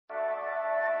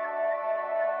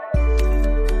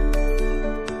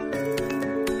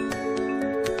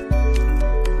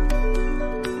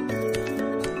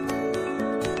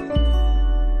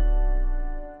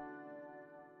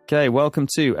Okay, welcome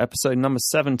to episode number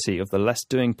 70 of the Less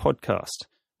Doing podcast.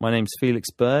 My name's Felix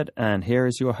Bird, and here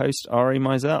is your host, Ari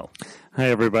Meisel. Hi,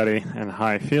 everybody, and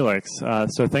hi, Felix.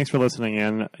 So thanks for listening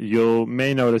in. You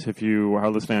may notice if you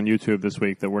are listening on YouTube this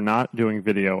week that we're not doing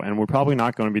video, and we're probably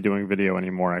not going to be doing video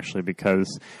anymore, actually,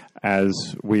 because as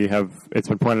it's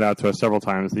been pointed out to us several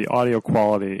times, the audio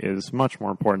quality is much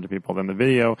more important to people than the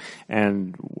video,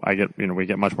 and we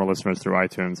get much more listeners through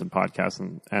iTunes and podcasts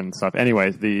and stuff.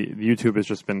 Anyway, the YouTube has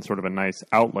just been sort of a nice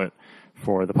outlet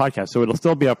for the podcast. So it'll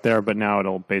still be up there, but now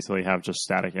it'll basically have just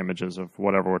static images of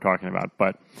whatever we're talking about.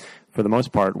 But for the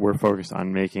most part, we're focused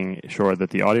on making sure that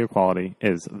the audio quality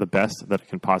is the best that it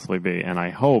can possibly be. And I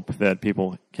hope that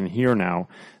people can hear now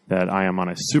that I am on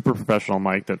a super professional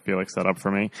mic that Felix set up for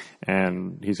me.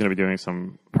 And he's going to be doing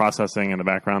some processing in the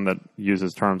background that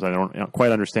uses terms I don't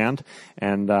quite understand.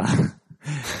 And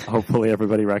hopefully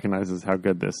everybody recognizes how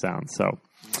good this sounds. So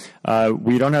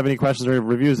we don't have any questions or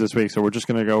reviews this week, so we're just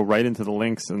going to go right into the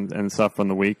links and stuff from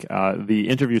the week. The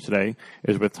interview today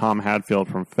is with Tom Hadfield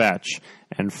from Fetch.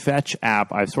 And Fetch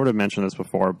app, I've sort of mentioned this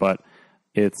before, but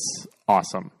it's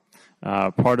awesome.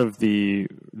 Part of the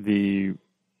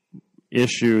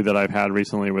issue that I've had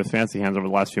recently with Fancy Hands over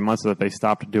the last few months is that they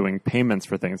stopped doing payments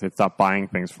for things. They stopped buying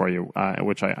things for you,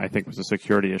 which I think was a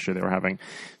security issue they were having.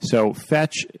 So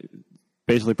Fetch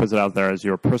basically puts it out there as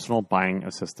your personal buying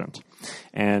assistant.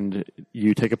 And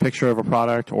you take a picture of a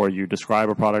product or you describe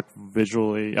a product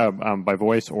visually by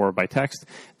voice or by text.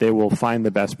 They will find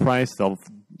the best price. They'll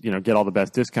get all the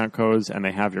best discount codes, and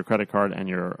they have your credit card and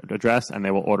your address, and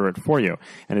they will order it for you.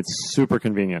 And it's super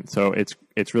convenient. So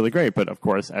it's really great. But of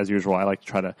course, as usual, I like to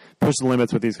try to push the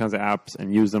limits with these kinds of apps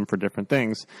and use them for different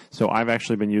things. So I've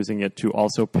actually been using it to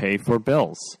also pay for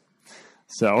bills.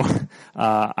 So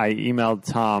I emailed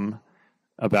Tom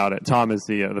about it. Tom is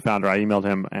the founder. I emailed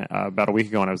him about a week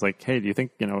ago, and I was like, hey, do you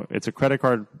think, it's a credit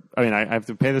card? I mean, I have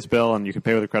to pay this bill, and you can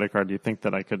pay with a credit card. Do you think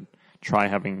that I could try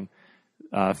having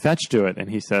Fetch do it? And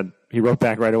he wrote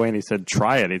back right away, and he said,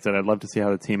 try it. He said, I'd love to see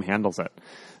how the team handles it.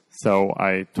 So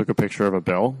I took a picture of a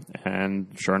bill, and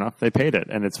sure enough, they paid it.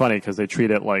 And it's funny because they treat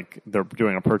it like they're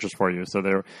doing a purchase for you. So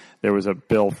there was a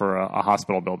bill for a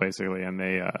hospital bill, basically, and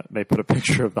they put a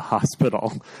picture of the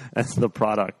hospital as the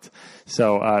product.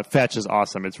 So Fetch is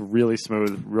awesome. It's really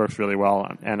smooth, works really well,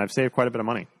 and I've saved quite a bit of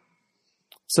money.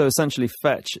 So essentially,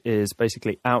 Fetch is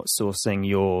basically outsourcing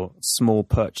your small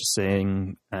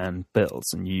purchasing and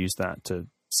bills, and you use that to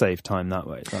save time that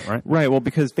way. Is that right? Right. Well,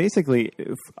 because basically,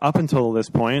 up until this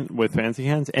point with Fancy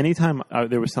Hands, anytime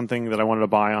there was something that I wanted to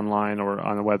buy online or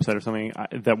on a website or something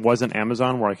that wasn't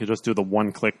Amazon, where I could just do the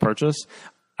one-click purchase,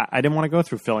 I didn't want to go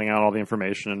through filling out all the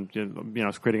information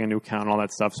and creating a new account and all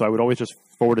that stuff. So I would always just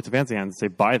forward it to Fancy Hands and say,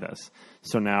 buy this.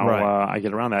 So now I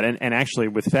get around that. And actually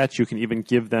with Fetch, you can even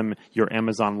give them your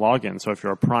Amazon login. So if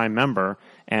you're a Prime member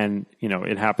and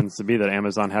it happens to be that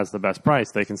Amazon has the best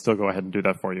price, they can still go ahead and do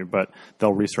that for you. But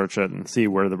they'll research it and see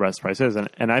where the best price is.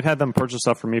 And I've had them purchase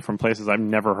stuff for me from places I've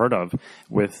never heard of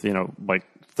with like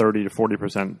 30 to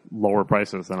 40% lower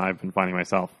prices than I've been finding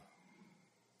myself.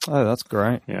 Oh, that's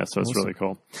great. Yeah, so it's really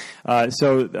cool.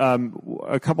 So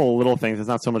a couple of little things. It's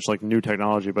not so much like new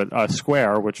technology, but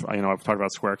Square, which I've talked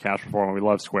about Square Cash before, and we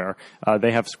love Square.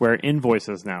 They have Square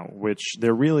Invoices now, which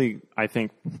they're really, I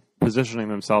think, positioning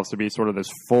themselves to be sort of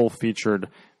this full-featured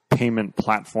payment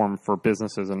platform for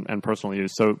businesses and personal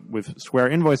use. So with Square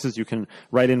Invoices, you can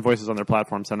write invoices on their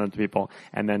platform, send them to people,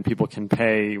 and then people can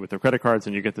pay with their credit cards,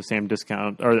 and you get the same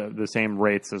discount or the same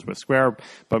rates as with Square.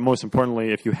 But most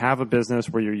importantly, if you have a business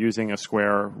where you're using a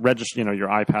Square register, your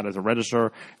iPad as a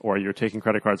register, or you're taking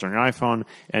credit cards on your iPhone,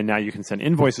 and now you can send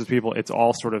invoices to people, it's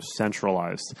all sort of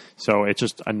centralized. So it's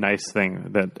just a nice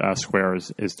thing that Square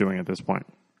is doing at this point.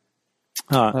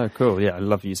 Oh, cool. Yeah, I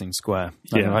love using Square.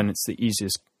 And it's the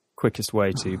quickest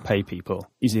way to pay people,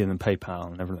 easier than PayPal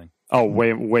and everything. Oh,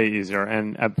 way easier.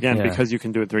 And again, because you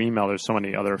can do it through email, there's so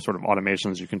many other sort of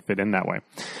automations you can fit in that way.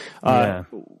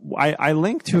 I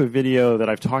linked to a video that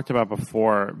I've talked about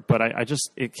before, but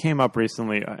it came up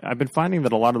recently. I've been finding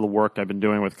that a lot of the work I've been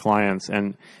doing with clients,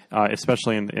 and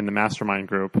especially in the mastermind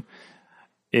group,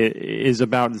 is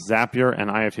about Zapier and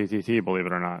IFTTT, believe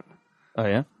it or not. Oh,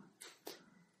 yeah?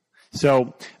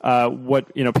 So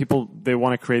people, they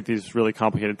want to create these really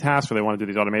complicated tasks, or they want to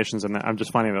do these automations, and I'm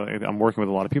just finding that I'm working with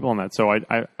a lot of people on that. So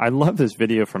I love this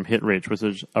video from HitReach, which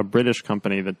is a British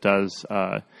company that does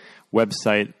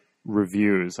website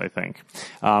reviews, I think.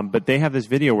 But they have this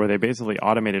video where they basically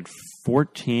automated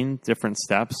 14 different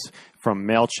steps from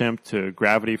MailChimp to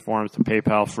Gravity Forms to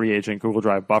PayPal, Free Agent, Google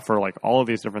Drive, Buffer, like all of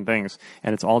these different things.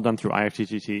 And it's all done through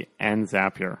IFTTT and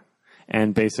Zapier.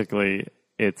 And basically,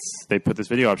 they put this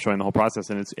video up showing the whole process,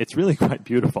 and it's really quite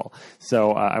beautiful.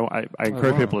 So I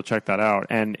encourage people to check that out.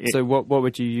 And so what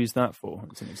would you use that for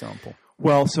as an example?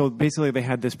 Well, so basically they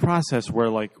had this process where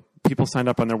like people signed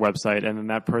up on their website, and then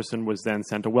that person was then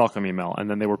sent a welcome email, and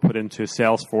then they were put into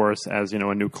Salesforce as, a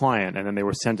new client, and then they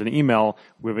were sent an email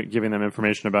giving them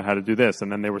information about how to do this,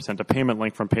 and then they were sent a payment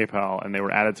link from PayPal, and they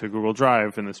were added to Google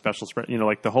Drive in the special spread.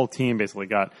 Like the whole team basically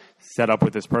got set up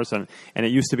with this person, and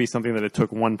it used to be something that it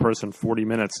took one person 40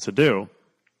 minutes to do.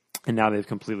 And now they've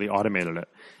completely automated it.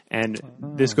 And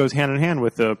this goes hand in hand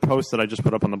with the post that I just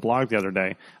put up on the blog the other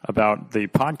day about the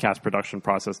podcast production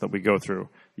process that we go through,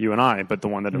 you and I, but the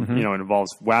one that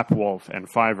involves WapWolf and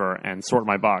Fiverr and Sort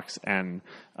My Box and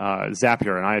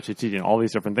Zapier and IHTT and all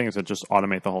these different things that just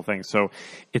automate the whole thing. So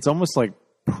it's almost like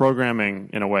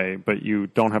programming in a way, but you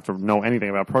don't have to know anything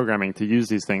about programming to use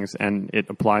these things, and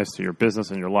it applies to your business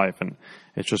and your life, and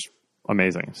it's just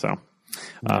amazing. So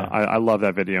I love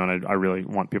that video, and I really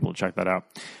want people to check that out.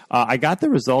 I got the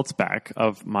results back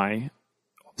of my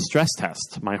stress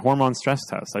test, my hormone stress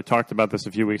test. I talked about this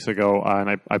a few weeks ago,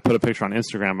 and I put a picture on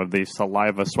Instagram of the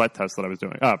saliva sweat test that I was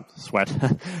doing.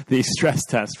 The stress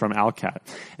test from Alcat.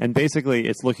 And basically,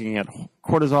 it's looking at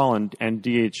cortisol and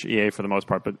DHEA for the most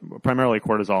part, but primarily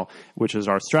cortisol, which is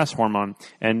our stress hormone.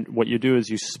 And what you do is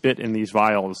you spit in these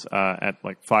vials at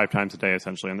like 5 times a day,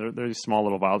 essentially. And they're these small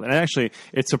little vials. And actually,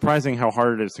 it's surprising how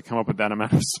hard it is to come up with that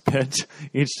amount of spit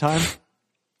each time.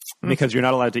 Because you're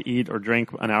not allowed to eat or drink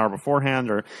an hour beforehand,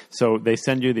 so they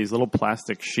send you these little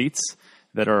plastic sheets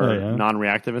that are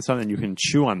non-reactive and stuff, and you can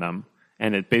chew on them,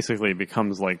 and it basically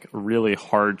becomes like really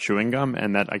hard chewing gum,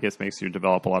 and that I guess makes you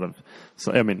develop a lot of.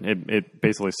 So it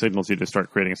basically signals you to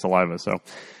start creating saliva. So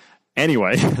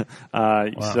anyway,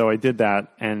 so I did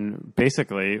that, and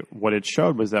basically what it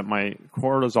showed was that my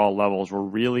cortisol levels were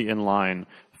really in line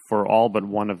for all but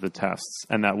one of the tests,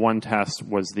 and that one test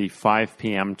was the 5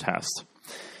 p.m. test.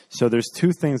 So there's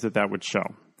 2 things that would show.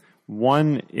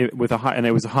 One, with a high, and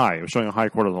it was high. It was showing a high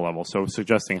cortisol level, so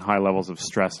suggesting high levels of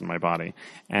stress in my body.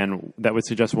 And that would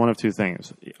suggest one of 2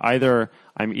 things. Either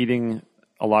I'm eating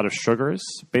a lot of sugars,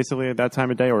 basically at that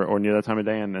time of day or near that time of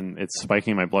day, and then it's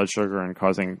spiking my blood sugar and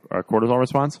causing a cortisol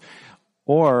response,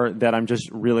 or that I'm just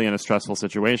really in a stressful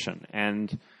situation.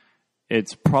 And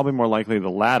it's probably more likely the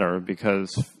latter,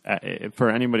 because for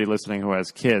anybody listening who has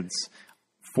kids,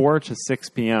 4 to 6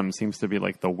 p.m. seems to be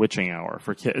like the witching hour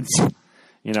for kids.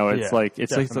 It's like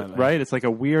right. It's like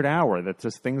a weird hour that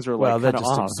just things are like they're just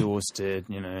off. Exhausted.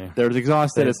 They're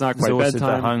exhausted. It's not quite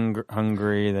bedtime. They're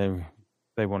hungry.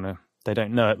 They want to. They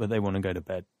don't know it, but they want to go to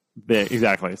bed.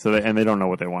 Exactly. So they don't know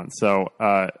what they want. So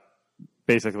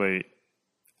basically,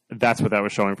 that's what that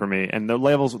was showing for me. And the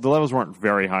levels weren't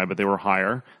very high, but they were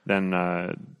higher than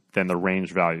the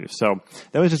range value. So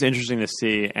that was just interesting to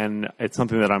see, and it's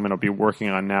something that I'm going to be working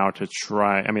on now to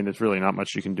try. I mean, there's really not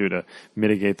much you can do to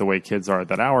mitigate the way kids are at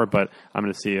that hour, but I'm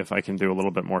going to see if I can do a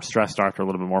little bit more stress doctor, a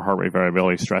little bit more heart rate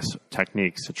variability stress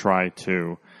techniques to try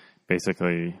to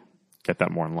basically get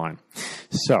that more in line.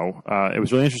 So it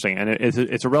was really interesting, and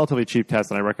it's a relatively cheap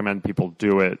test, and I recommend people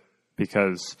do it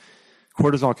because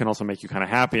cortisol can also make you kind of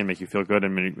happy and make you feel good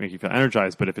and make you feel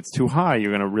energized. But if it's too high,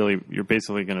 you're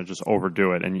basically going to just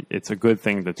overdo it. And it's a good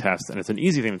thing to test. And it's an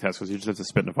easy thing to test because you just have to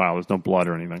spit in a vial. There's no blood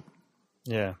or anything.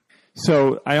 Yeah.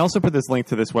 So I also put this link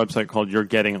to this website called You're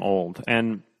Getting Old.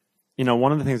 And,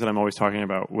 one of the things that I'm always talking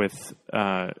about with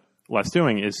Les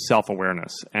Doing is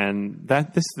self-awareness. And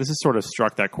that this has sort of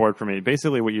struck that chord for me.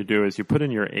 Basically what you do is you put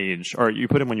in your age, or you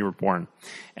put in when you were born,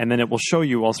 and then it will show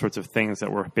you all sorts of things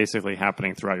that were basically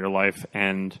happening throughout your life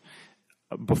and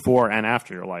before and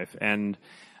after your life. And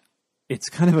it's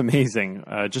kind of amazing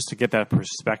just to get that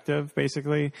perspective,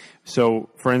 basically. So,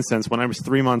 for instance, when I was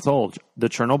 3 months old, the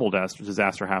Chernobyl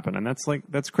disaster happened, and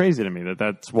that's crazy to me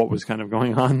that's what was kind of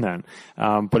going on then.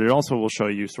 But it also will show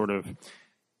you sort of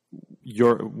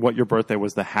what your birthday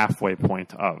was the halfway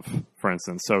point of, for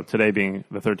instance. So today being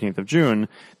the 13th of June,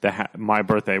 my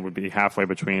birthday would be halfway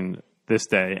between this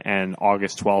day and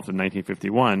August 12th of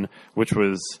 1951, which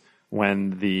was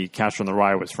when the Catcher in the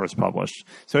Rye was first published.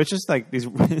 So it's just like these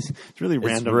it's really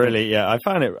random. Really, yeah. I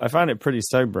found it pretty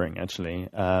sobering, actually.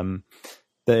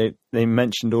 They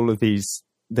mentioned all of these.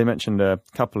 They mentioned a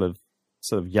couple of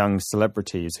sort of young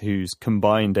celebrities whose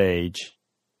combined age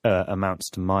amounts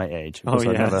to my age. Of course,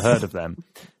 I'd never heard of them.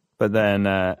 But then,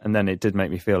 and then it did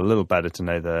make me feel a little better to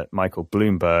know that Michael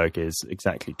Bloomberg is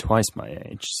exactly twice my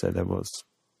age. So there was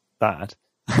that.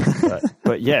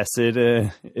 But yes,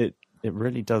 it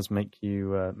really does make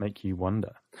you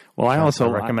wonder. Well, I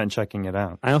recommend checking it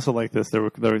out. I also like this.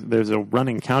 There's a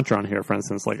running counter on here. For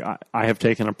instance, like I have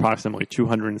taken approximately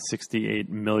 268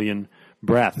 million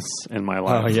breaths in my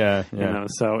life. Oh yeah.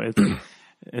 So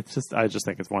it's just, I just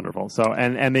think it's wonderful. So,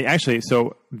 and they actually,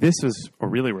 so this is a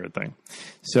really weird thing.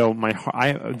 So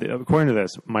according to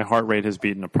this, my heart rate has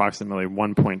beaten approximately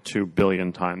 1.2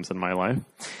 billion times in my life.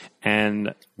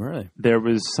 And really, there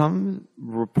was some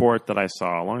report that I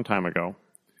saw a long time ago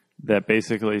that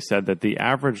basically said that the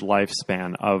average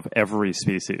lifespan of every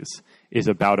species is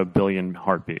about 1 billion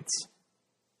heartbeats.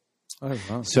 Oh,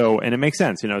 wow. So, and it makes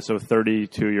sense, so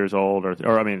 32 years old,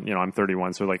 or I mean, I'm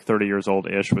 31, so like 30 years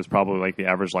old-ish was probably like the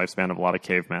average lifespan of a lot of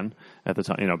cavemen at the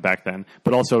time, back then.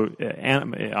 But also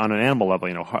on an animal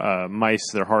level,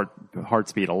 mice, their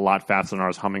hearts beat a lot faster than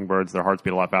ours. Hummingbirds, their hearts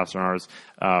beat a lot faster than ours.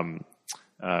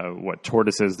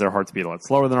 Tortoises, their hearts beat a lot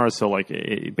slower than ours. So like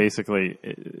basically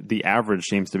the average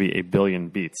seems to be 1 billion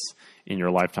beats in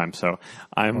your lifetime. So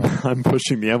I'm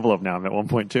pushing the envelope now. I'm at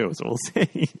 1.2, so we'll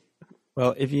see.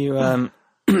 Well, if you, I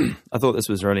thought this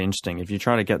was really interesting. If you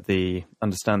try to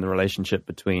understand the relationship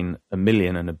between 1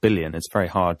 million and 1 billion, it's very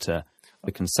hard to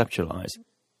conceptualize.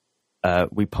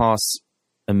 We pass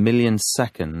 1 million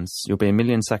seconds. You'll be 1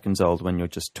 million seconds old when you're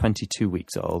just 22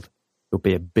 weeks old. You'll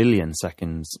be 1 billion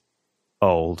seconds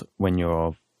old when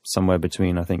you're somewhere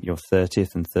between, I think, your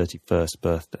 30th and 31st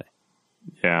birthday.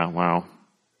 Yeah, wow.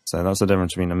 So that's the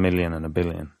difference between 1 million and 1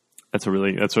 billion. That's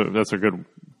a good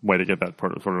way to get that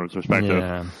sort of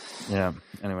perspective. Yeah.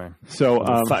 Anyway, so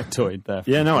factoid there.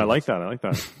 Yeah, no, I like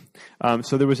that.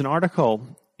 So there was an article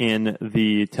in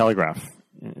the Telegraph.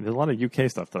 There's a lot of UK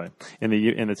stuff today in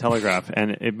the Telegraph,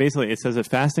 and it says that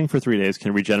fasting for 3 days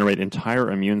can regenerate entire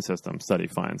immune system. Study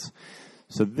finds.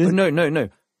 So this no.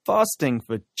 Fasting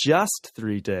for just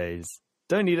 3 days.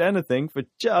 Don't need anything for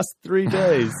just 3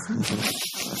 days.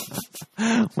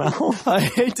 Well, I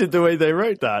hated the way they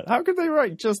wrote that. How could they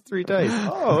write just 3 days?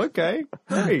 Oh, okay,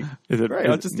 great. Great.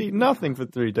 I'll just eat nothing for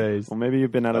 3 days. Well, maybe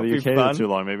you've been out of the UK too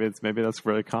long. Maybe that's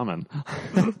very common.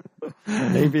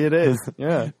 Maybe it is.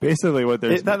 Yeah. Basically,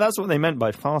 that's what they meant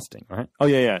by fasting, right? Oh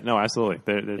yeah. No, absolutely.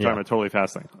 They're talking about totally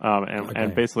fasting.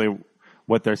 And basically,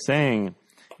 what they're saying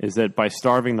is that by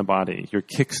starving the body, you're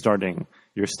kickstarting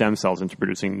your stem cells into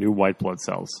producing new white blood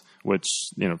cells, which,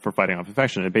 for fighting off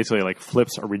infection. It basically like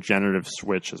flips a regenerative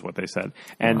switch is what they said.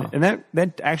 And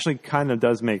that actually kind of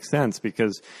does make sense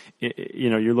because,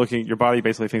 your body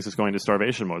basically thinks it's going to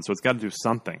starvation mode. So it's got to do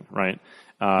something, right?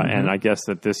 And I guess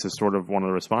that this is sort of one of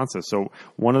the responses. So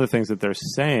one of the things that they're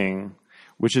saying,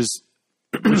 which is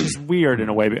weird in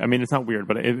a way. I mean, it's not weird,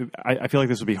 but I feel like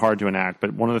this would be hard to enact.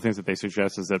 But one of the things that they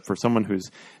suggest is that for someone whose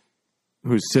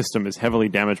system is heavily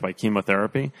damaged by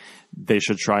chemotherapy, they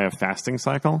should try a fasting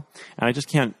cycle. And I just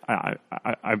can't.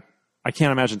 I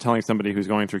can't imagine telling somebody who's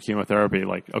going through chemotherapy,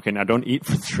 like, okay, now don't eat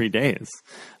for 3 days.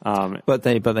 But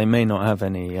they may not have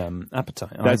any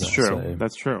appetite. That's either, true. So.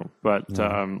 That's true. But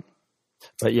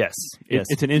yes,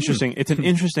 it's an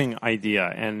interesting idea.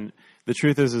 And the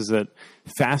truth is that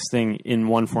fasting in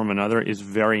one form or another is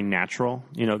very natural.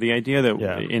 The idea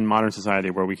that in modern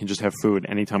society where we can just have food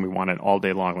anytime we want it all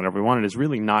day long, whenever we want it, is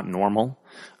really not normal.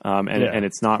 And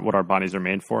it's not what our bodies are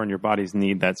made for, and your bodies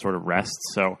need that sort of rest.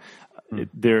 So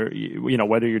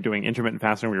whether you're doing intermittent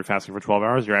fasting where you're fasting for 12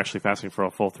 hours, you're actually fasting for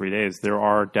a full 3 days, there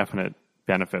are definite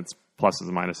benefits, pluses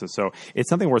and minuses. So it's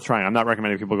something worth trying. I'm not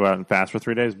recommending people go out and fast for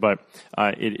 3 days, but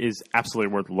it is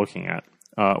absolutely worth looking at.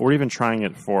 Or even trying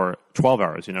it for 12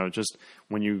 hours, just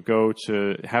when you go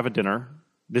to have a dinner.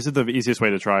 This is the easiest way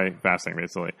to try fasting,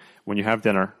 basically. When you have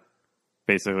dinner,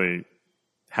 basically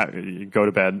you go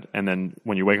to bed, and then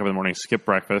when you wake up in the morning, skip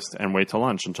breakfast and wait till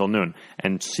lunch until noon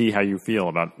and see how you feel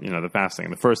about, the fasting.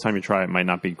 The first time you try it might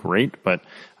not be great, but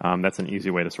that's an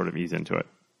easy way to sort of ease into it.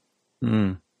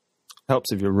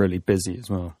 Helps if you're really busy as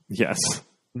well. Yes.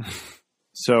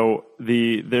 So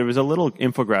there was a little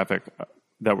infographic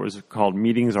that was called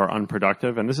Meetings Are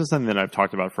Unproductive. And this is something that I've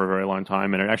talked about for a very long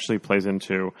time. And it actually plays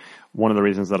into one of the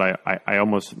reasons that I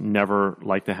almost never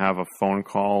like to have a phone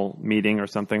call meeting or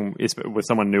something with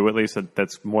someone new, at least,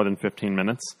 that's more than 15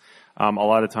 minutes. A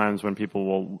lot of times when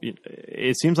people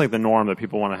it seems like the norm that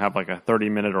people want to have like a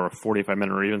 30-minute or a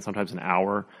 45-minute or even sometimes an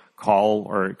hour call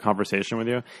or conversation with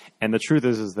you. And the truth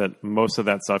is that most of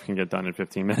that stuff can get done in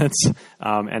 15 minutes.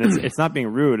 And it's not being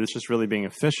rude. It's just really being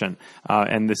efficient.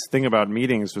 And this thing about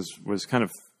meetings was kind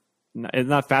of, it's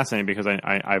not fascinating because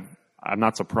I'm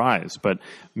not surprised, but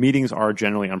meetings are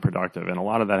generally unproductive. And a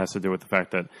lot of that has to do with the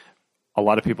fact that a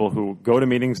lot of people who go to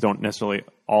meetings don't necessarily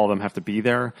all of them have to be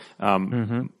there.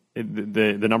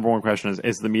 the number one question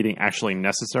is the meeting actually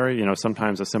necessary? You know,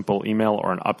 sometimes a simple email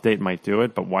or an update might do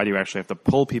it, but why do you actually have to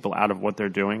pull people out of what they're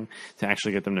doing to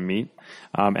actually get them to meet?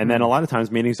 And then a lot of times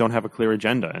meetings don't have a clear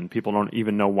agenda, and people don't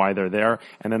even know why they're there.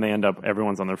 And then they end up,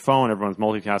 everyone's on their phone, everyone's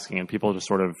multitasking, and people just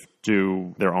sort of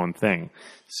do their own thing.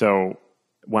 So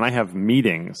when I have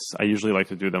meetings, I usually like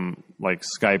to do them like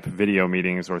Skype video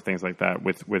meetings or things like that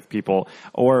with people,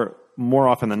 or more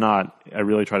often than not, I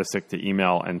really try to stick to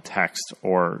email and text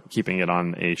or keeping it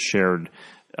on a shared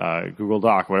Google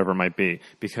Doc, whatever it might be.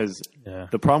 Because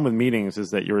the problem with meetings is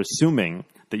that you're assuming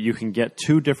that you can get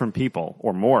two different people,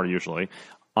 or more usually,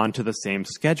 onto the same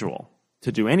schedule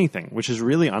to do anything, which is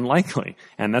really unlikely.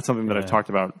 And that's something that I've talked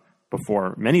about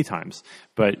before many times.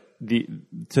 But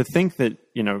to think that,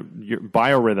 you know, your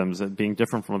biorhythms being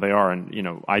different from what they are, and, you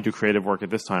know, I do creative work at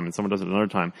this time and someone does it another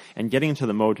time, and getting into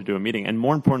the mode to do a meeting, and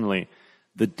more importantly,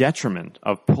 the detriment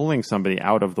of pulling somebody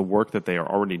out of the work that they are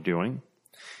already doing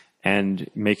and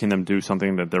making them do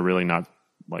something that they're really not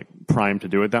like primed to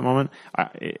do at that moment,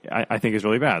 I think is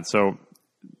really bad. So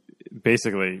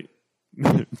basically,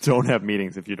 don't have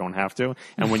meetings if you don't have to,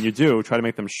 and when you do, try to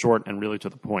make them short and really to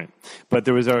the point. But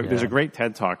there's a great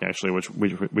TED Talk actually, which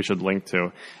we should link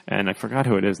to, and I forgot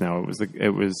who it is now.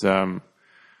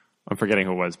 I'm forgetting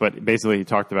who it was, but basically he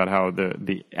talked about how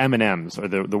the M&Ms are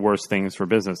the worst things for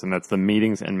business, and that's the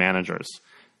meetings and managers,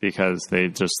 because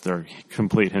they're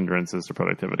complete hindrances to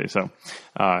productivity. So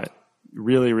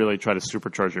really, really try to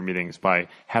supercharge your meetings by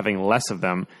having less of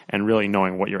them and really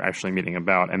knowing what you're actually meeting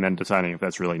about, and then deciding if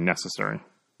that's really necessary.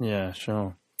 Yeah,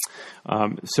 sure.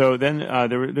 So then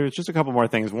there's just a couple more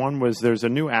things. One was there's a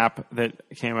new app that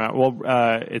came out. Well,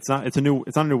 it's not a new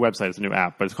website. It's a new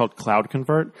app, but it's called Cloud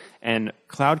Convert. And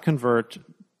Cloud Convert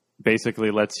basically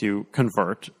lets you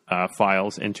convert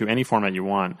files into any format you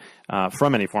want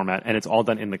from any format, and it's all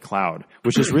done in the cloud,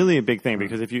 which is really a big thing,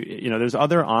 because if you know, there's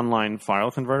other online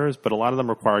file converters, but a lot of them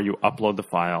require you upload the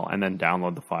file and then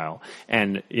download the file.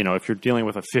 And, you know, if you're dealing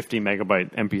with a 50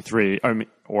 megabyte MP3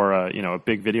 or a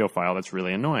big video file, that's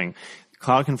really annoying.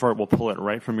 Cloud Convert will pull it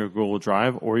right from your Google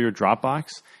Drive or your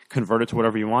Dropbox, convert it to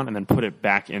whatever you want, and then put it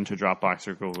back into Dropbox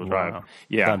or Google Drive.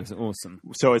 Yeah. That is awesome.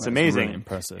 So it's amazing. Really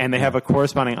impressive. And they have a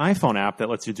corresponding iPhone app that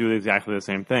lets you do exactly the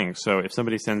same thing. So if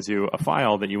somebody sends you a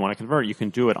file that you want to convert, you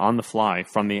can do it on the fly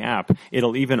from the app.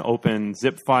 It'll even open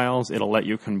zip files. It'll let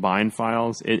you combine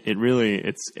files. It's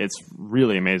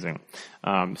really amazing.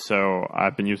 So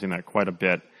I've been using that quite a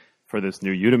bit for this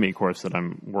new Udemy course that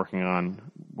I'm working on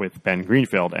with Ben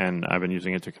Greenfield, and I've been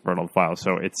using it to convert all the files.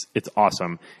 So it's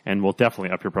awesome, and will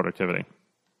definitely up your productivity.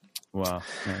 Wow,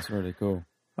 that's really cool.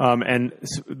 And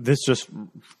this just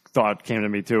thought came to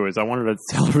me too, is I wanted to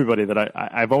tell everybody that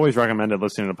I've always recommended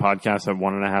listening to podcasts at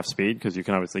 1.5 speed, because you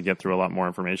can obviously get through a lot more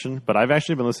information. But I've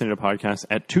actually been listening to podcasts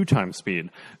at 2 times speed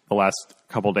the last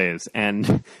couple days,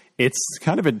 and it's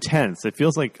kind of intense. I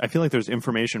feel like there's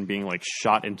information being like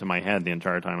shot into my head the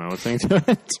entire time I'm listening to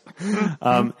it.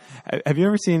 Have you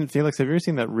ever seen, Felix? Have you ever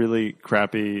seen that really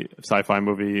crappy sci-fi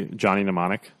movie Johnny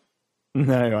Mnemonic?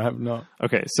 No, I have not.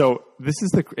 Okay, so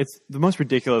it's the most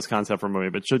ridiculous concept for a movie,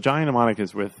 but so Johnny Mnemonic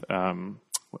is with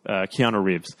Keanu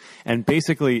Reeves, and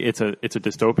basically it's a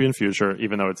dystopian future,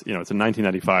 even though it's in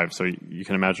 1995, so you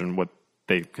can imagine what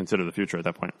they consider the future at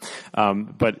that point.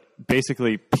 But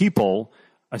basically, people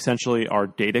essentially are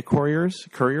data couriers,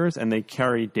 and they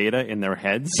carry data in their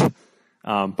heads.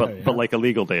 But like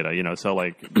illegal data, so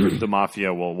like the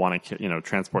mafia will want to,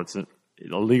 transport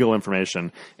illegal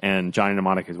information, and Johnny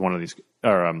Mnemonic is one of these,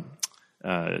 or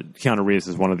Keanu Reeves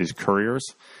is one of these couriers.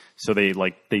 So they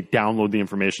download the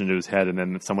information into his head, and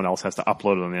then someone else has to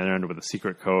upload it on the other end with a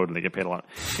secret code, and they get paid a lot.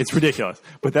 It's ridiculous.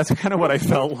 But that's kind of what I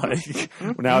felt like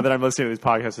now that I'm listening to these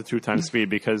podcasts at 2 times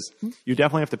speed, because you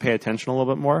definitely have to pay attention a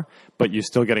little bit more, but you're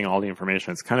still getting all the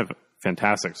information. It's kind of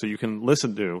fantastic. So you can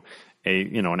listen to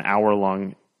an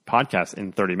hour-long podcast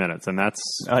in 30 minutes, and that's...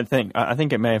 I think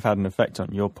it may have had an effect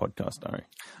on your podcast, Ari.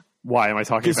 Why am I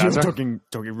talking faster? You're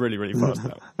talking really, really fast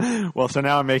now. Well, so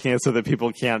now I'm making it so that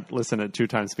people can't listen at 2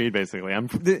 times speed, basically.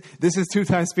 This is 2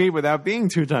 times speed without being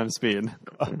 2 times speed.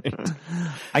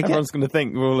 Everyone's going to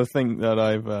think, we'll all think that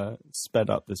I've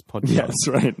sped up this podcast. Yes,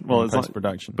 right. Well, it's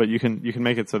post-production. But you can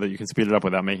make it so that you can speed it up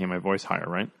without making my voice higher,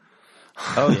 right?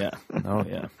 Oh, yeah.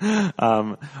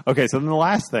 Okay, so then the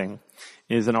last thing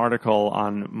is an article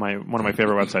on one of my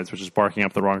favorite websites, which is Barking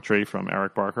Up the Wrong Tree from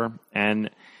Eric Barker. And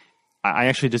I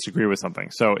actually disagree with something.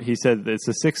 So he said it's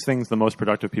the 6 things the most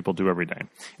productive people do every day.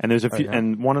 And there's a few,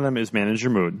 and one of them is manage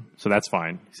your mood. So that's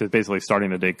fine. He says basically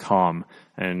starting the day calm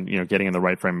and, getting in the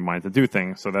right frame of mind to do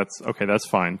things. So that's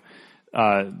fine.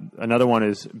 Another one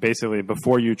is basically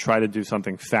before you try to do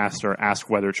something faster, ask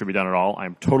whether it should be done at all.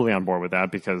 I'm totally on board with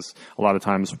that because a lot of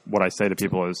times what I say to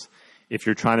people is if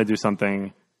you're trying to do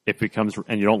something, it becomes,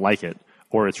 and you don't like it,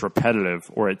 or it's repetitive,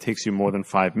 or it takes you more than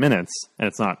 5 minutes and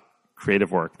it's not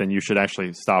creative work, then you should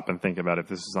actually stop and think about if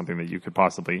this is something that you could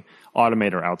possibly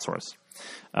automate or outsource.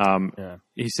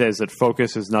 He says that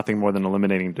focus is nothing more than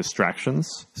eliminating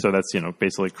distractions. So that's,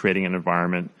 basically creating an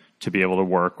environment to be able to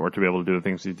work or to be able to do the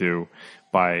things you do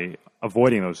by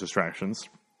avoiding those distractions.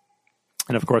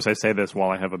 And of course, I say this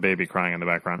while I have a baby crying in the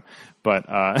background, but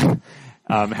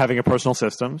having a personal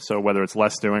system, so whether it's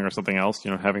less doing or something else,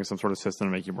 having some sort of system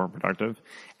to make you more productive,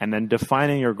 and then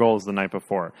defining your goals the night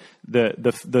before.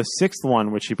 The sixth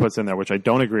one, which he puts in there, which I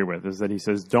don't agree with, is that he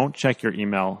says, don't check your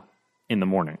email in the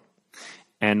morning.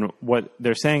 And what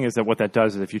they're saying is that what that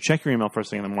does is if you check your email first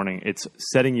thing in the morning, it's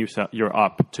setting you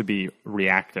up to be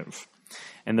reactive.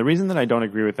 And the reason that I don't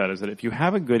agree with that is that if you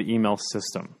have a good email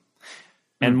system,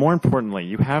 and more importantly,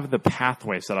 you have the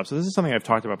pathway set up. So this is something I've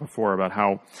talked about before about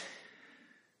how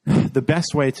the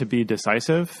best way to be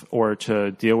decisive or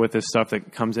to deal with this stuff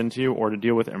that comes into you or to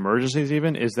deal with emergencies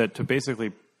even is that to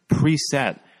basically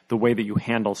preset the way that you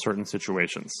handle certain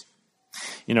situations.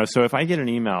 So if I get an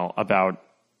email about,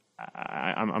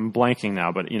 I'm blanking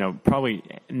now, but, probably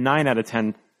 9 out of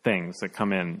 10 things that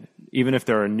come in, even if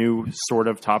they're a new sort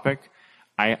of topic,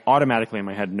 I automatically in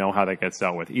my head know how that gets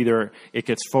dealt with. Either it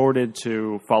gets forwarded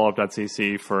to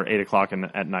followup.cc for 8 o'clock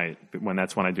at night, when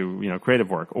that's when I do,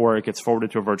 creative work, or it gets forwarded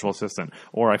to a virtual assistant,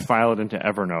 or I file it into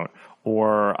Evernote,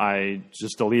 or I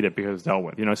just delete it because it's dealt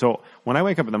with. So when I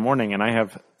wake up in the morning and I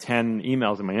have 10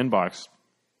 emails in my inbox,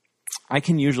 I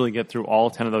can usually get through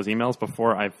all 10 of those emails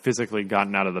before I've physically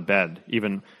gotten out of the bed,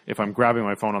 even if I'm grabbing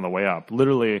my phone on the way up.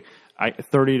 Literally,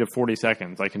 30 to 40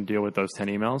 seconds, I can deal with those 10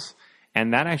 emails.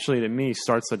 And that actually, to me,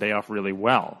 starts the day off really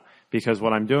well because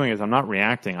what I'm doing is I'm not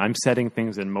reacting. I'm setting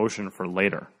things in motion for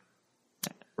later.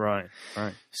 Right.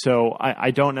 So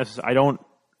I don't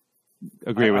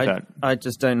agree with that. I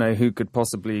just don't know who could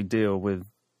possibly deal with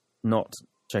not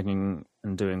checking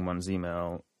and doing one's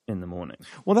email in the morning.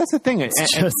 Well, that's the thing. It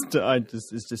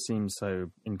just seems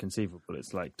so inconceivable.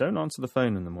 It's like, don't answer the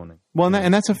phone in the morning. Well,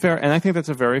 and that's I think that's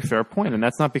a very fair point. And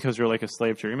that's not because you're like a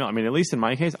slave to your email. I mean, at least in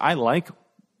my case, I like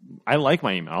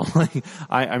my email.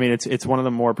 I mean, it's one of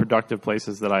the more productive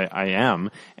places that I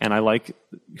am, and I like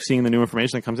seeing the new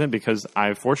information that comes in because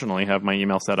I fortunately have my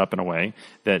email set up in a way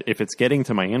that if it's getting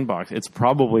to my inbox, it's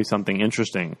probably something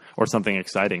interesting or something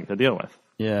exciting to deal with.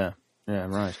 Yeah,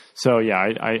 right. So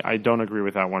I don't agree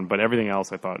with that one, but everything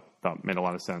else I thought made a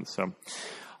lot of sense. So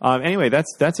anyway,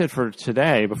 that's it for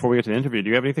today. Before we get to the interview, do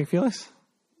you have anything, Felix?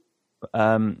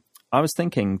 I was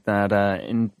thinking that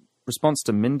in response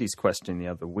to Mindy's question the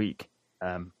other week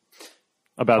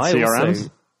about CRMs.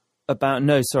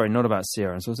 Not about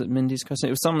CRMs. Was it Mindy's question?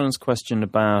 It was someone's question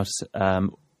about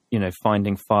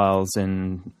finding files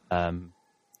in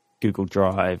Google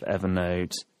Drive,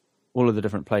 Evernote, all of the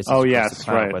different places. Oh yes, the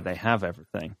cloud right. Where they have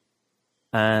everything.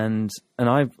 And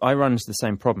I run into the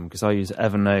same problem because I use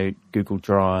Evernote, Google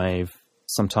Drive,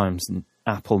 sometimes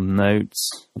Apple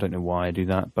Notes. I don't know why I do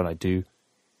that, but I do.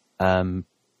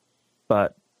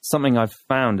 But something I've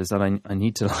found is that I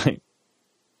need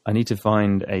to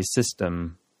find a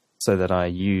system so that I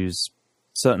use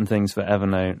certain things for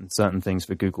Evernote and certain things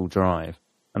for Google Drive.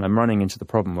 And I'm running into the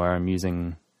problem where I'm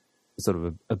using sort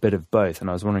of a bit of both. And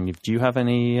I was wondering do you have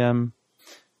any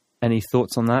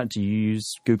thoughts on that? Do you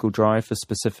use Google Drive for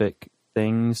specific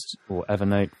things or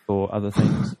Evernote for other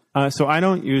things? So I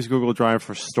don't use Google Drive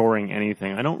for storing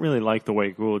anything. I don't really like the way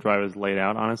Google Drive is laid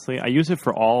out, honestly. I use it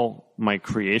for all my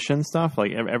creation stuff,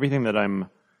 like everything that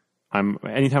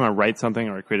anytime I write something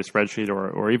or I create a spreadsheet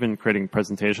or even creating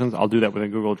presentations, I'll do that within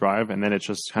Google Drive and then it's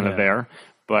just kind of there.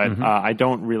 But I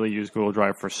don't really use Google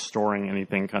Drive for storing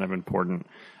anything kind of important.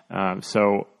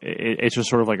 So it's just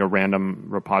sort of like a random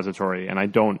repository, and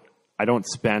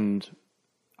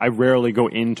I rarely go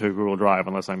into Google Drive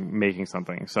unless I'm making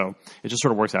something. So it just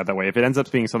sort of works out that way. If it ends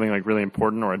up being something like really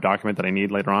important or a document that I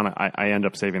need later on, I end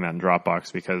up saving that in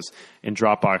Dropbox because in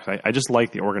Dropbox, I just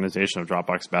like the organization of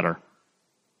Dropbox better.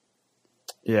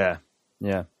 Yeah.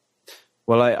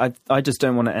 Well, I just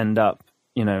don't want to end up,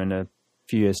 in a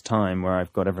few years' time where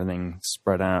I've got everything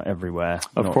spread out everywhere.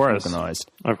 Of course.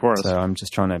 Organized. Of course. So I'm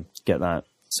just trying to get that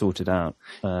sorted out.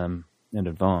 In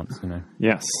advance,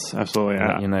 Yes, absolutely.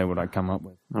 Let you know what I come up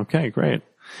with. Okay, great.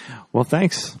 Well,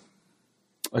 thanks.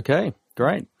 Okay,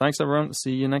 great. Thanks, everyone.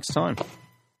 See you next time.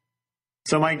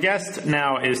 So my guest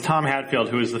now is Tom Hadfield,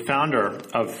 who is the founder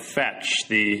of Fetch,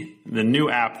 the new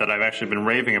app that I've actually been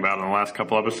raving about in the last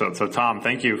couple episodes. So, Tom,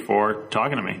 thank you for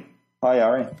talking to me. Hi,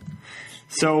 Ari.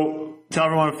 So tell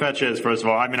everyone what Fetch is, first of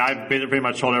all. I mean, I've pretty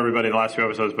much told everybody in the last few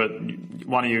episodes, but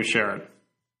why don't you share it?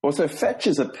 Well, so Fetch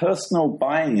is a personal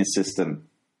buying assistant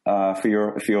for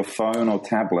your phone or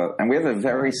tablet. And we have a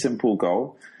very simple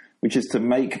goal, which is to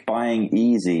make buying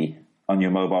easy on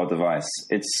your mobile device.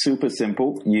 It's super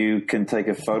simple. You can take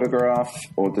a photograph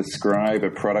or describe a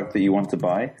product that you want to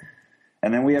buy.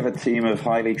 And then we have a team of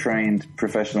highly trained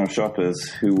professional shoppers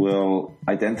who will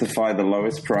identify the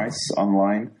lowest price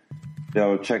online.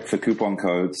 They'll check for coupon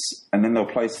codes, and then they'll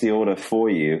place the order for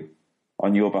you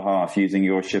on your behalf using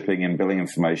your shipping and billing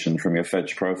information from your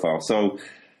Fetch profile. So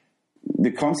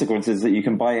the consequence is that you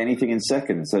can buy anything in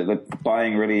seconds. So the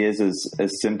buying really is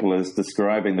as simple as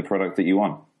describing the product that you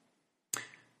want.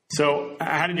 So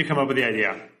how did you come up with the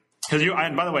idea? Because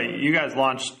and by the way, you guys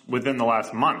launched within the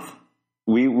last month.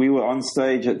 We were on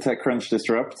stage at TechCrunch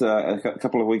Disrupt a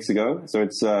couple of weeks ago, so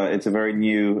it's a very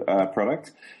new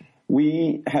product.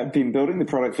 We have been building the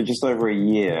product for just over a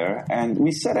year, and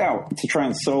we set out to try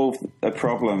and solve a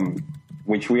problem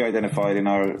which we identified in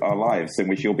our lives and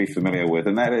which you'll be familiar with,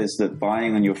 and that is that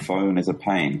buying on your phone is a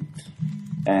pain.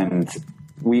 And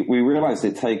we realized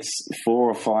it takes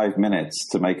 4 or 5 minutes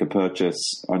to make a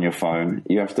purchase on your phone.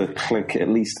 You have to click at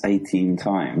least 18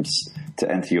 times to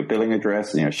enter your billing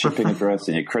address and your shipping address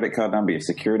and your credit card number, your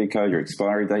security code, your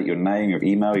expiry date, your name, your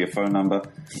email, your phone number,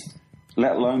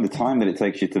 let alone the time that it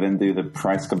takes you to then do the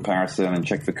price comparison and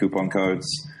check for coupon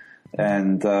codes.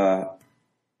 And,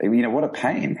 what a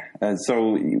pain.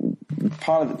 So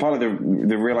part of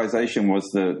the realization was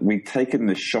that we'd taken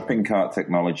the shopping cart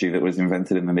technology that was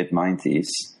invented in the mid-90s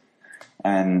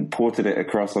and ported it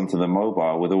across onto the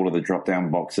mobile with all of the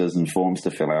drop-down boxes and forms to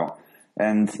fill out.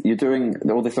 And you're doing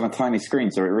all this on a tiny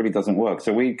screen, so it really doesn't work.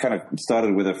 So we kind of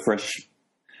started with a fresh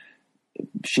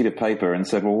sheet of paper and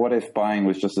said, well, what if buying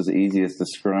was just as easy as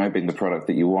describing the product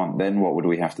that you want? Then what would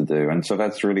we have to do? And so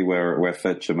that's really where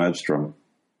Fetch emerged from.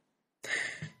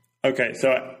 Okay,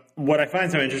 so what I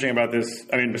find so interesting about this,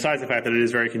 I mean, besides the fact that it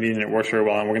is very convenient, it works very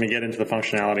well, and we're going to get into the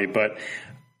functionality, but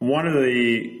one of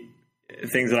the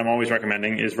things that I'm always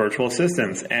recommending is virtual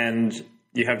assistants, and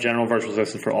you have general virtual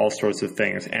assistants for all sorts of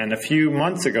things. And a few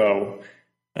months ago,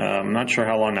 I'm not sure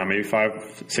how long now, maybe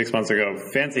 5-6 months ago,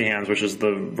 Fancy Hands, which is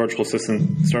the virtual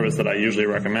assistant service that I usually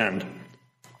recommend,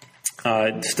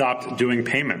 stopped doing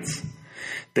payments.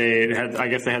 I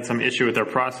guess they had some issue with their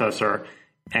processor,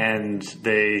 and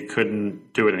they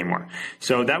couldn't do it anymore.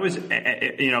 So that was,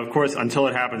 of course, until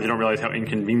it happens, you don't realize how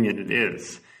inconvenient it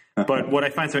is. But what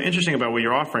I find so interesting about what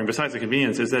you're offering, besides the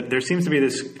convenience, is that there seems to be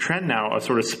this trend now of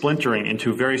sort of splintering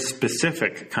into very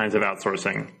specific kinds of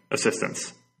outsourcing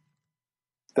assistance.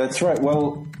 That's right.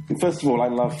 Well, first of all, I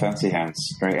love Fancy Hands.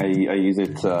 Right? I use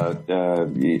it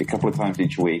a couple of times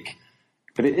each week.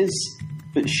 But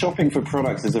shopping for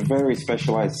products is a very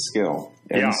specialized skill.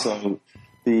 And so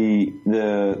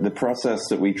the process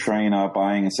that we train our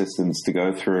buying assistants to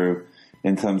go through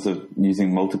in terms of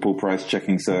using multiple price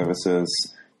checking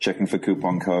services, checking for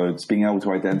coupon codes, being able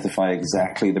to identify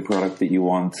exactly the product that you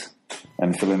want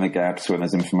and fill in the gaps when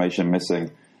there's information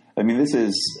missing. I mean, this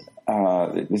is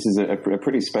a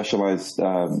pretty specialized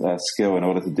skill in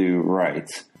order to do right.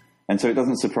 And so it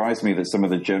doesn't surprise me that some of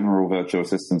the general virtual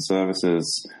assistant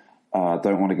services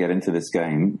don't want to get into this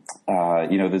game.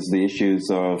 There's the issues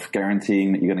of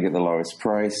guaranteeing that you're going to get the lowest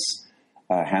price,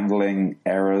 handling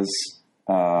errors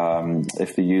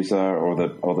if the user or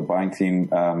the buying team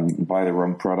buy the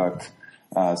wrong product.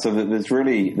 So there's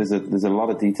a lot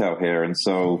of detail here, and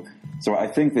so I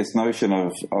think this notion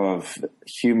of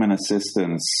human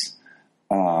assistance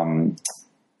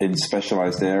in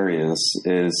specialized areas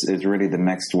is really the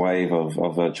next wave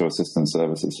of virtual assistant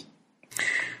services.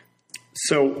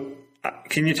 So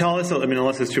can you tell us, I mean,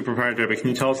 unless it's too proprietary, but can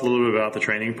you tell us a little bit about the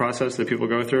training process that people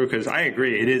go through? Because I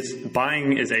agree,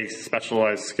 buying is a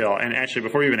specialized skill. And actually,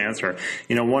 before you even answer,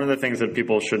 one of the things that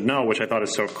people should know, which I thought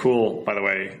is so cool, by the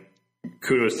way,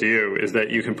 kudos to you, is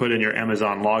that you can put in your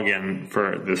Amazon login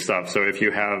for this stuff. So if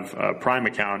you have a Prime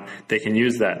account, they can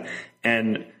use that.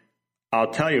 And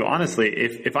I'll tell you, honestly,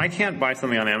 if I can't buy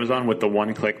something on Amazon with the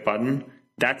one-click button,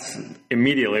 that's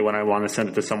immediately when I want to send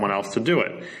it to someone else to do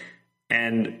it.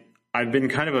 And I've been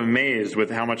kind of amazed with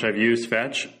how much I've used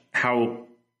Fetch, how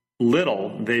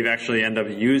little they've actually end up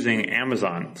using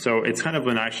Amazon. So it's kind of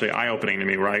been actually eye-opening to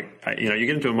me, right? You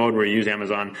get into a mode where you use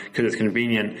Amazon because it's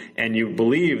convenient and you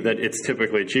believe that it's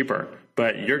typically cheaper.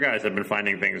 But your guys have been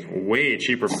finding things way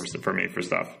cheaper for me for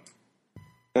stuff.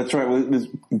 That's right. Well, there's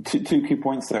two key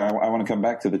points there. I want to come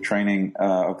back to the training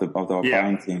of our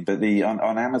buying team. But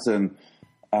on Amazon,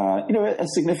 a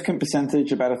significant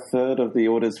percentage, about a third of the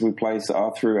orders we place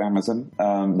are through Amazon.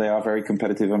 They are very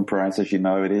competitive on price, as you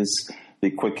know. It is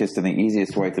the quickest and the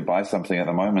easiest way to buy something at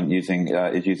the moment is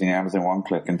using Amazon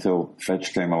one-click until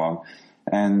Fetch came along.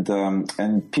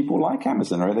 And people like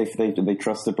Amazon, right? They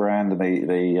trust the brand, and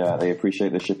they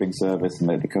appreciate the shipping service and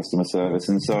the customer service.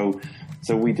 And so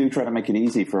we do try to make it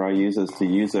easy for our users to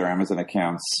use their Amazon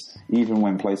accounts, even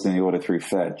when placing the order through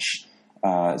Fetch.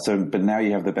 But now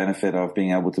you have the benefit of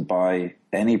being able to buy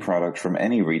any product from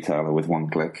any retailer with one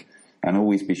click, and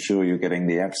always be sure you're getting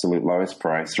the absolute lowest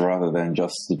price, rather than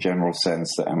just the general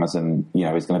sense that Amazon,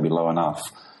 is going to be low enough.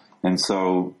 And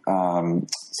so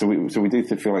we do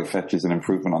feel like Fetch is an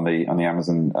improvement on the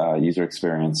Amazon user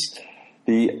experience.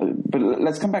 But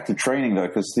let's come back to training, though,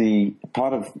 because the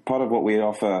part of what we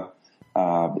offer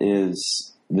is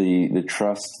the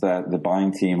trust that the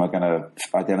buying team are going to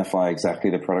identify exactly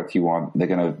the product you want. They're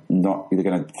going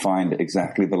to find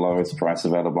exactly the lowest price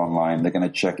available online. They're going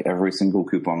to check every single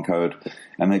coupon code,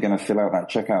 and they're going to fill out that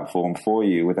checkout form for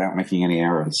you without making any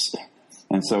errors.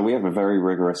 And so we have a very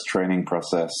rigorous training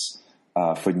process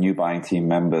for new buying team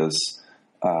members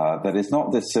that is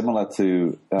not dissimilar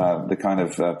to the kind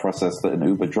of process that an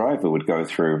Uber driver would go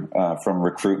through, from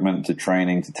recruitment to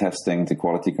training to testing to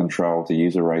quality control to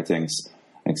user ratings,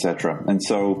 etc. And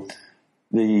so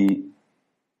we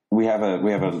have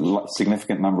a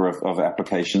significant number of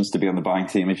applications to be on the buying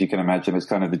team. As you can imagine, it's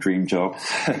kind of the dream job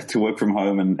to work from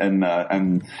home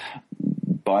and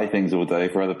buy things all day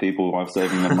for other people while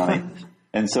saving them money.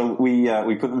 And so we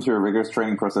put them through a rigorous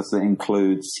training process that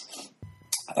includes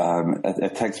a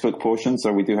textbook portion.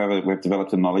 So we've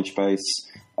developed a knowledge base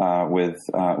with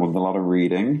a lot of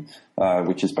reading,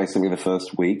 which is basically the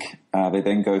first week. They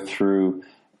then go through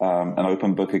an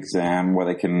open book exam where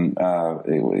they can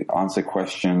answer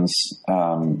questions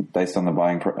based on the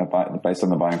buying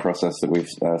process that we've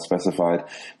specified.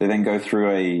 They then go through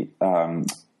a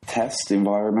test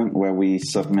environment where we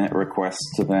submit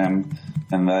requests to them,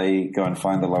 and they go and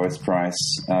find the lowest price.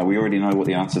 We already know what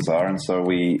the answers are, and so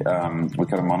we kind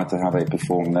of monitor how they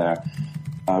perform there.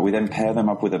 We then pair them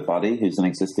up with a buddy who's an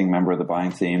existing member of the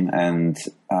buying team, and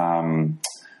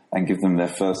give them their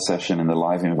first session in the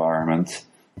live environment.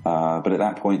 But at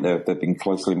that point, they've been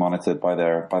closely monitored by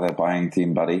their buying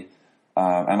team buddy,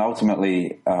 and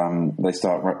ultimately they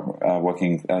start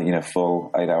working full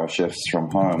 8-hour shifts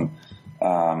from home.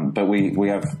 But we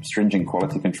have stringent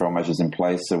quality control measures in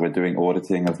place, so we're doing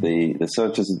auditing of the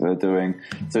searches that they're doing.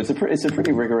 So it's a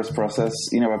pretty rigorous process.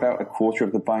 About a quarter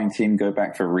of the buying team go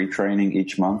back for retraining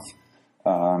each month,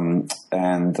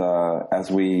 and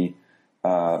as we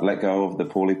let go of the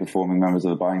poorly performing members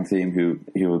of the buying team who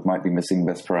might be missing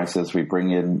best prices, we bring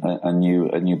in a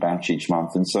new batch each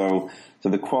month. And so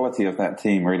the quality of that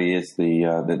team really is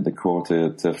the core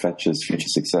to Fetch's future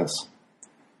success.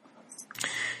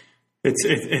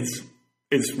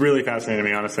 It's really fascinating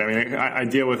to me, honestly. I mean, I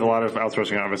deal with a lot of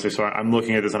outsourcing, obviously, so I'm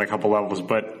looking at this on a couple levels.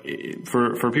 But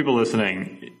for people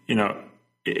listening,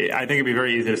 I think it'd be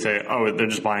very easy to say, "Oh, they're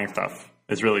just buying stuff."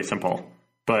 It's really simple.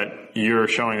 But you're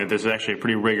showing that this is actually a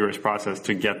pretty rigorous process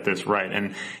to get this right.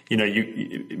 And,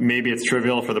 maybe it's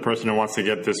trivial for the person who wants to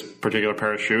get this particular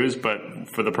pair of shoes, but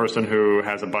for the person who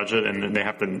has a budget and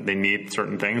they need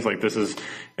certain things, like this is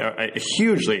a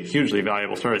hugely, hugely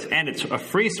valuable service. And it's a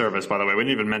free service, by the way. We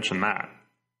didn't even mention that.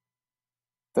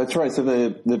 That's right. So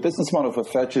the business model for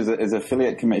Fetch is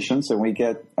affiliate commission. So we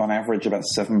get on average about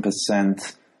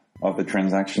 7% of the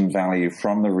transaction value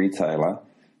from the retailer.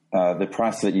 The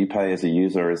price that you pay as a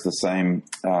user is the same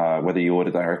whether you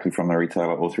order directly from the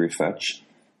retailer or through Fetch.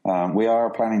 We are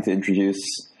planning to introduce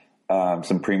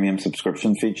some premium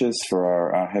subscription features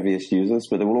for our heaviest users,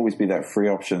 but there will always be that free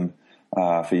option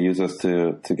for users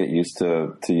to get used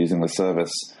to using the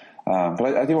service.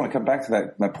 But I do want to come back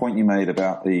to that point you made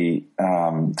about the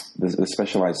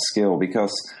specialized skill,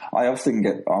 because I often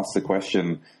get asked the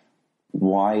question,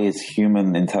 why is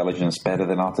human intelligence better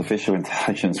than artificial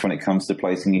intelligence when it comes to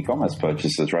placing e-commerce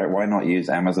purchases, right? Why not use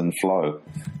Amazon Flow?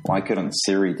 Why couldn't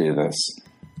Siri do this?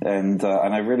 And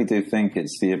I really do think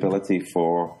it's the ability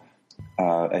for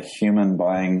a human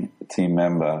buying team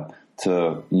member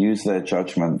to use their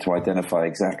judgment to identify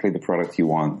exactly the product you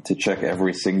want, to check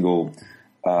every single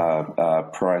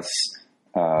price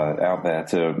out there,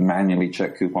 to manually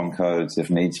check coupon codes if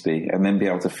needs be, and then be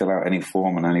able to fill out any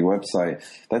form on any website.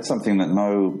 That's something that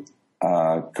no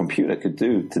computer could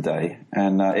do today,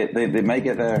 and they may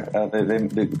get there.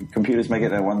 The computers may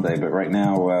get there one day, but right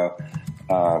now,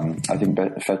 I think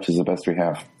Fetch is the best we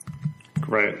have.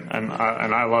 Great, and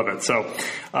I love it. So,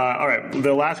 all right,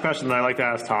 the last question that I like to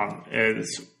ask Tom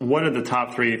is, what are the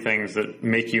top 3 things that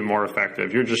make you more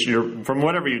effective? You're from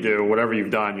whatever you do, whatever you've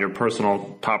done, your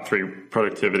personal top 3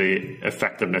 productivity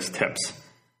effectiveness tips.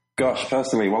 Gosh,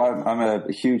 personally, well, I'm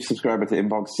a huge subscriber to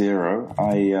Inbox Zero.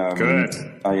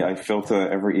 I filter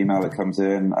every email that comes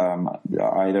in,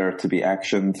 either to be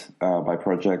actioned by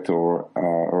project or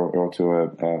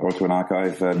to an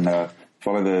archive, and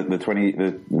follow the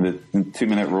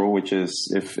 2-minute rule, which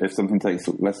is if something takes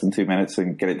less than 2 minutes,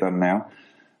 then get it done now.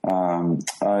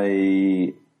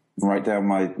 I write down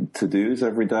my to-dos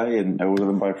every day and order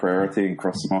them by priority and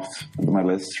cross them off my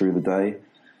list through the day.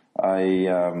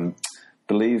 I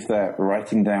believe that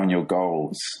writing down your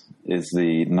goals is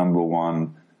the number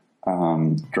one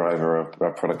driver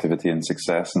of productivity and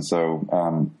success. And so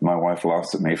my wife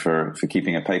laughs at me for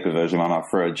keeping a paper version on our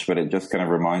fridge, but it just kind of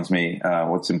reminds me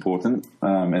what's important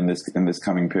in this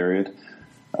coming period.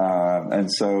 And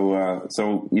so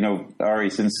Ari,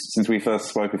 since we first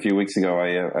spoke a few weeks ago,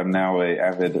 I am now an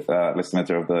avid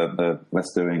listener of the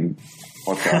Less Doing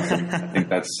podcast. And I think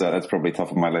that's probably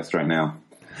top of my list right now.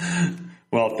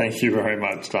 Well, thank you very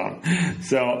much, Tom.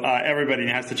 So everybody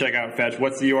has to check out Fetch.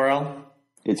 What's the URL?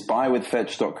 It's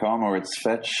buywithfetch.com, or it's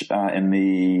Fetch in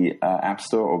the App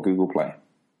Store or Google Play.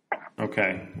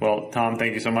 Okay. Well, Tom,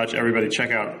 thank you so much. Everybody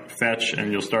check out Fetch,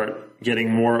 and you'll start getting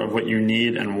more of what you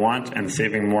need and want and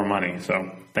saving more money.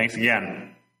 So thanks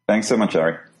again. Thanks so much,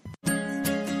 Ari.